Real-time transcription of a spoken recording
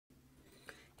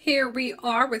Here we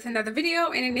are with another video,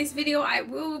 and in this video I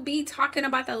will be talking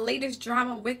about the latest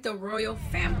drama with the royal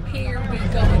family. Here we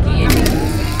go again.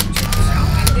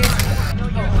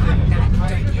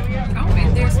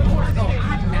 And there's more. Oh,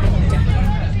 I'm not done.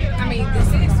 I mean, this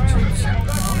is the truth show.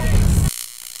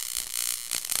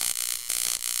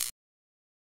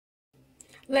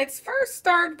 Let's first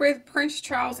start with Prince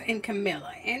Charles and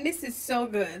Camilla, and this is so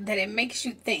good that it makes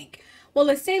you think. Well,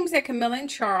 it seems that Camilla and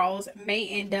Charles may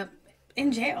end up in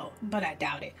jail, but I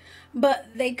doubt it. But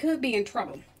they could be in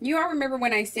trouble. You all remember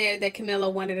when I said that Camilla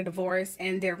wanted a divorce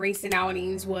and their recent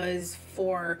outings was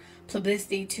for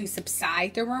publicity to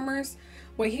subside the rumors?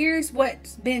 Well, here's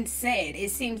what's been said.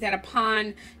 It seems that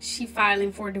upon she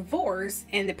filing for divorce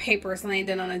and the papers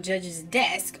landed on a judge's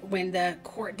desk when the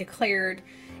court declared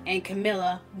and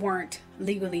Camilla weren't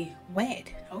legally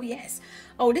wed. Oh yes.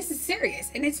 Oh, this is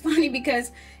serious. And it's funny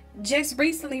because just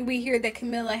recently we hear that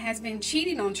Camilla has been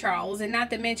cheating on Charles, and not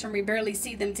to mention we barely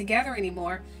see them together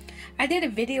anymore. I did a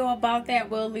video about that.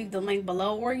 We'll leave the link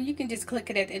below, or you can just click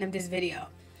it at the end of this video.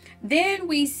 Then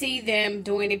we see them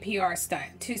doing a PR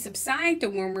stunt to subside the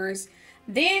rumors.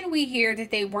 Then we hear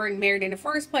that they weren't married in the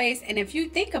first place, and if you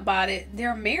think about it,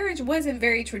 their marriage wasn't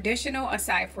very traditional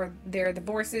aside for their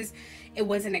divorces. It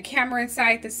wasn't a camera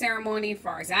inside the ceremony, as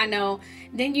far as I know.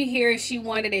 Then you hear she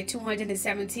wanted a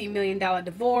 $217 million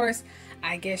divorce.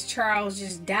 I guess Charles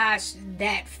just dodged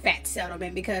that fat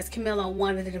settlement because Camilla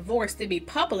wanted the divorce to be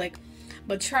public,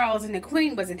 but Charles and the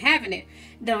Queen wasn't having it.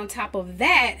 Then on top of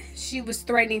that, she was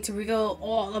threatening to reveal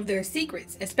all of their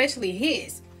secrets, especially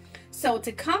his. So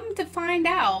to come to find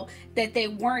out that they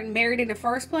weren't married in the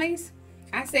first place,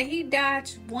 I say he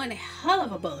dodged one hell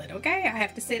of a bullet, okay? I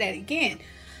have to say that again.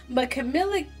 But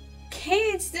Camilla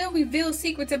can still reveal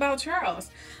secrets about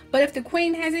Charles. But if the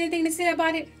Queen has anything to say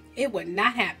about it, it would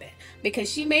not happen.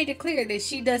 Because she made it clear that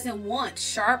she doesn't want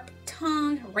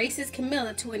sharp-tongued, racist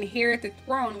Camilla to inherit the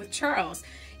throne with Charles.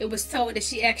 It was told that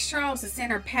she asked Charles to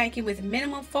send her packing with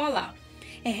minimum fallout.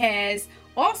 It has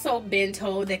also been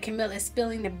told that Camilla is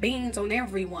spilling the beans on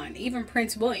everyone, even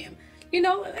Prince William. You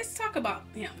know, let's talk about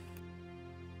him.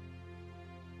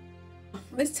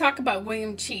 Let's talk about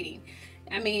William cheating.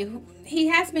 I mean, he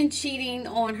has been cheating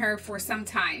on her for some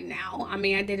time now. I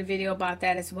mean, I did a video about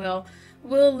that as well.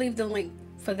 We'll leave the link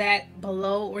for that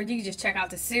below, or you can just check out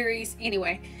the series.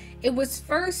 Anyway, it was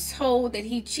first told that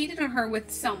he cheated on her with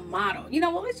some model. You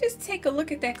know, well, let's just take a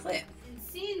look at that clip.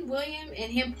 Seeing William and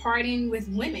him partying with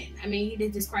women. I mean, he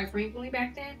did this quite frequently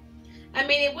back then. I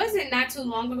mean, it wasn't not too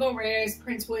long ago whereas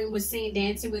Prince William was seen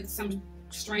dancing with some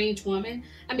strange woman.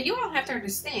 I mean, you all have to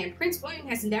understand, Prince William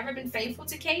has never been faithful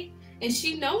to Kate, and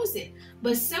she knows it.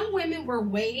 But some women were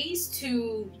ways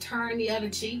to turn the other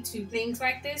cheek to things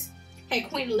like this. Hey,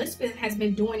 Queen Elizabeth has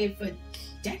been doing it for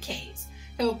decades.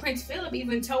 So Prince Philip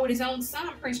even told his own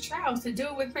son, Prince Charles, to do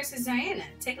it with Princess Diana.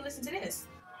 Take a listen to this.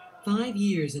 5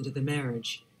 years into the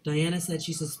marriage, Diana said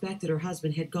she suspected her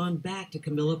husband had gone back to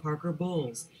Camilla Parker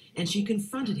Bowles, and she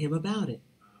confronted him about it.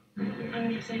 I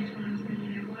remember saying to my husband,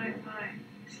 you know, why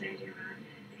this lady around?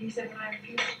 And he said, well, I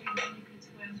refuse to be the only Prince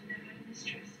of Wales who never had a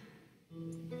mistress.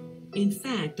 In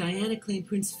fact, Diana claimed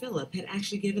Prince Philip had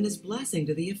actually given his blessing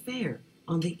to the affair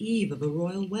on the eve of a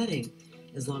royal wedding,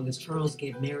 as long as Charles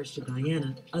gave marriage to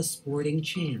Diana a sporting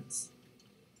chance.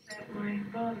 My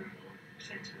father-in-law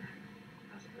said to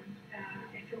my husband,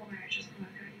 if your marriage doesn't work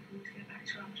out, you're going to get back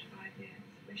to her after 5 years,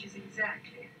 which is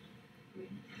exactly, I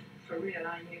mean, for real,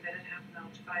 I knew that it happened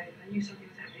after 5 years. I knew something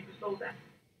was happening before that.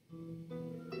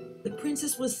 The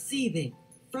princess was seething,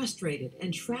 frustrated,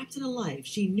 and trapped in a life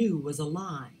she knew was a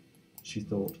lie. She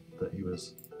thought that he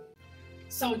was...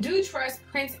 So do trust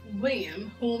Prince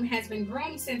William, whom has been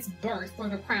groomed since birth for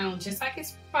the crown, just like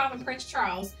his father Prince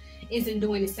Charles isn't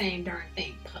doing the same darn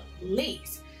thing.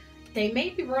 Please. They may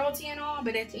be royalty and all,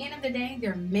 but at the end of the day,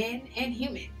 they're men and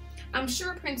human. I'm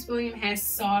sure Prince William has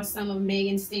saw some of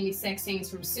Meghan's steamy sex scenes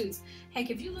from Suits.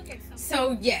 Heck, if you look at some...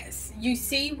 So yes, you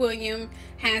see William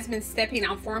has been stepping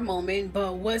out for a moment,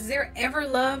 but was there ever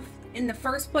love in the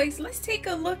first place? Let's take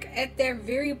a look at their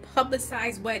very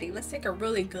publicized wedding. Let's take a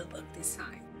really good look this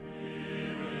time.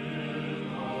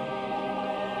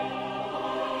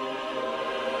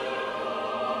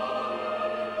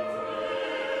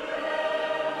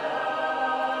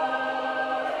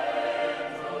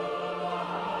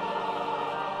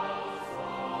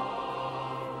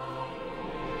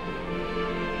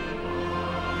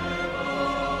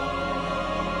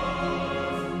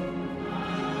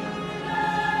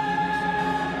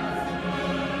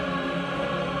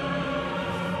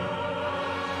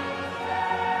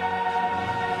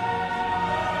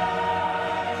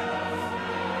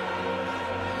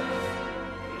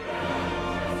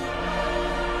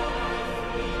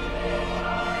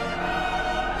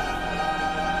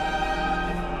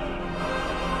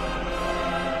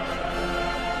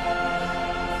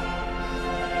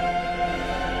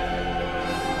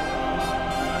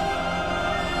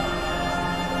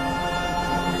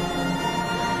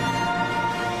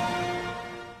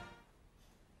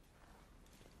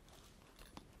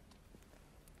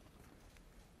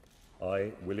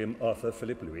 William Arthur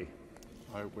Philip Louis,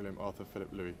 I, William Arthur Philip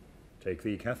Louis, take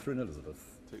thee, Catherine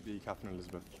Elizabeth, take thee, Catherine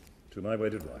Elizabeth, to my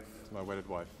wedded wife, to my wedded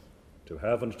wife, to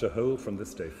have and to hold from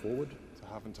this day forward, to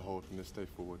have and to hold from this day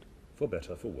forward, for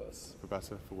better, for worse, for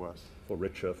better, for worse, for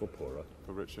richer, for poorer,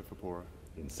 for richer, for poorer,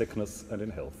 in sickness and in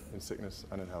health, in sickness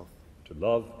and in health, to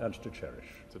love and to cherish,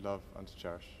 to love and to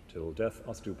cherish, till death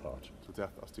us do part, till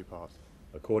death us do part,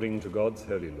 according to God's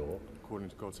holy law, according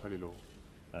to God's holy law,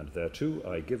 and thereto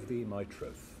I give thee my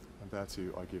troth. and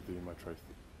thereto I give thee my troth.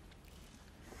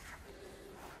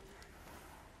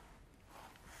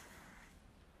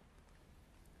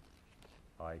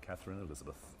 I, Catherine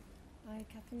Elizabeth, I,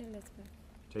 Catherine Elizabeth,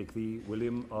 take thee,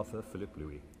 William Arthur Philip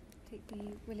Louis, take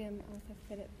thee, William Arthur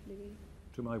Philip Louis,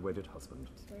 to my wedded husband,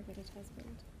 to my wedded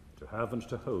husband, to have and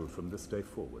to hold from this day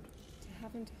forward, to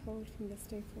have and to hold from this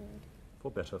day forward, for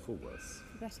better, for worse,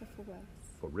 for better, for worse,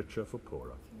 for richer, for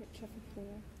poorer, for richer, for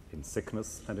poorer, in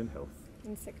sickness and in health,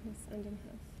 in sickness and in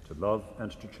health, to love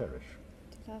and to cherish,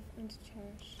 to love and to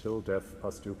cherish, till death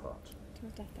us do part, till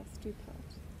death us do part,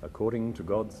 according to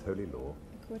God's holy law,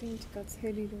 according to God's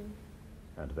holy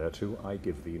law, and thereto I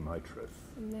give thee my troth.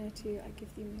 and thereto I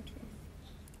give thee my troth.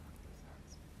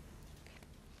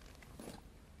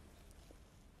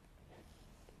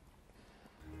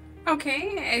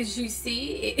 Okay, as you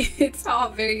see, it's all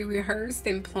very rehearsed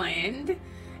and planned,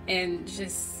 and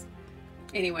just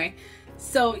anyway.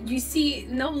 So you see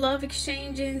no love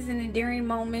exchanges and endearing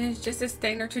moments, just a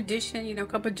standard tradition, you know, a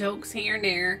couple jokes here and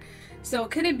there. So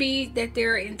could it be that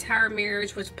their entire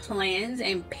marriage was planned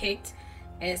and picked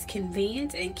as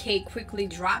convenient, and Kate quickly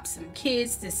dropped some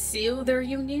kids to seal their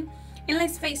union? And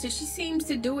let's face it, she seems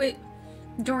to do it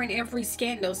during every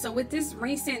scandal. So with this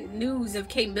recent news of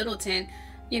Kate Middleton,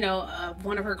 you know,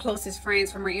 one of her closest friends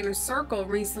from her inner circle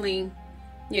recently,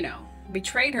 you know,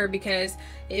 betrayed her because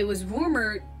it was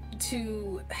rumored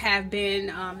to have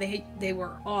been they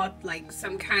were all like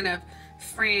some kind of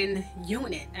friend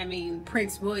unit. I mean,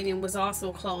 Prince William was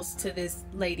also close to this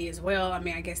lady as well. I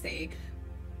mean, I guess they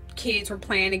kids were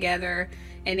playing together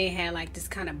and they had like this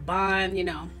kind of bond, you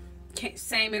know,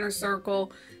 same inner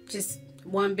circle, just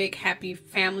one big happy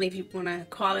family, if you want to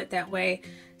call it that way.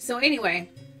 So anyway,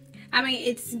 I mean,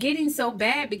 it's getting so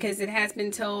bad because it has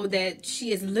been told that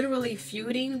she is literally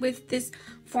feuding with this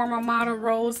former model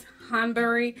Rose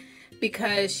Hanbury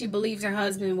because she believes her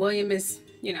husband William is,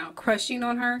 you know, crushing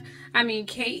on her. I mean,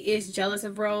 Kate is jealous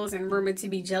of Rose and rumored to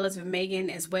be jealous of Meghan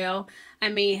as well. I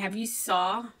mean, have you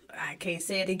saw, I can't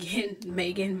say it again,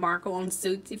 Meghan Markle on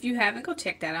Suits? If you haven't, go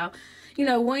check that out. You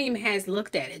know, William has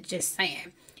looked at it, just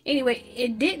saying. Anyway,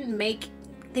 it didn't make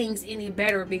things any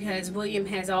better because William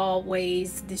has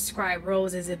always described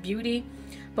Rose as a beauty.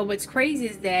 But what's crazy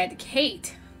is that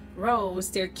Kate, Rose,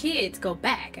 their kids go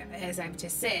back, as I've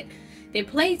just said. They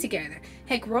play together.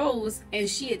 Heck, Rose and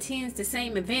she attends the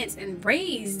same events and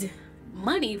raised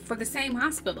money for the same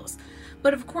hospitals.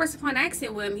 But of course, upon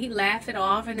asking William, he laughed it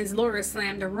off and his lawyer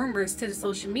slammed the rumors to the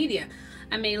social media.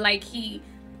 I mean, like he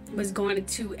was going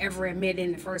to ever admit it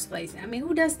in the first place. I mean,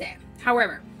 who does that?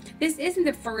 However, this isn't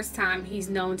the first time he's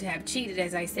known to have cheated,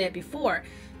 as I said before.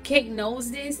 Kate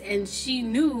knows this, and she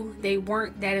knew they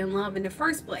weren't that in love in the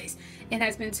first place. It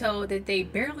has been told that they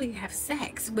barely have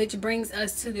sex, which brings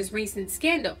us to this recent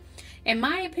scandal. In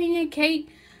my opinion, Kate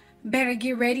better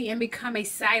get ready and become a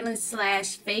silent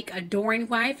 / fake adoring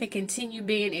wife and continue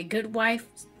being a good wife,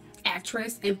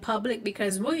 actress in public,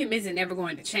 because William isn't ever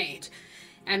going to change.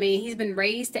 I mean, he's been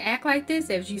raised to act like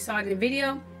this, as you saw in the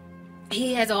video.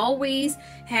 He has always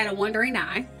had a wandering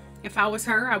eye. If I was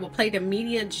her, I would play the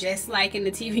media just like in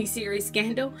the TV series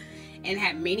Scandal and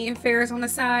have many affairs on the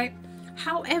side.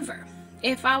 However,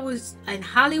 if I was a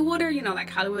Hollywooder, you know, like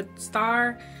Hollywood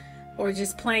star, or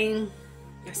just playing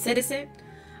a citizen,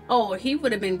 oh, he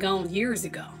would have been gone years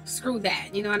ago. Screw that,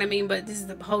 you know what I mean? But this is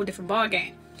a whole different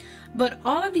ballgame. But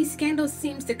all of these scandals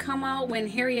seems to come out when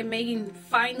Harry and Meghan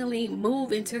finally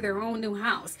move into their own new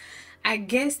house. I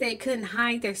guess they couldn't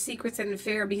hide their secrets and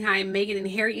affair behind Meghan and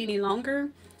Harry any longer.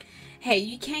 Hey,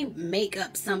 you can't make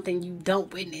up something you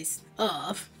don't witness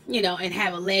of, you know, and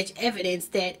have alleged evidence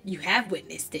that you have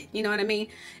witnessed it. You know what I mean?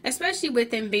 Especially with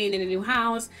them being in a new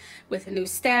house, with a new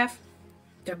staff.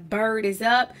 The bird is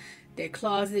up, their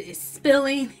closet is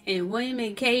spilling, and William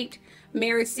and Kate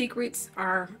marriage secrets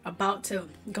are about to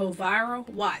go viral.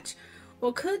 Watch.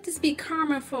 Well, could this be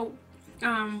karma for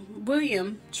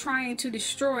William trying to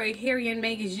destroy Harry and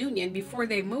Meghan's union before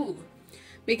they move?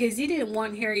 Because he didn't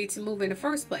want Harry to move in the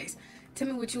first place. Tell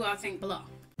me what you all think below.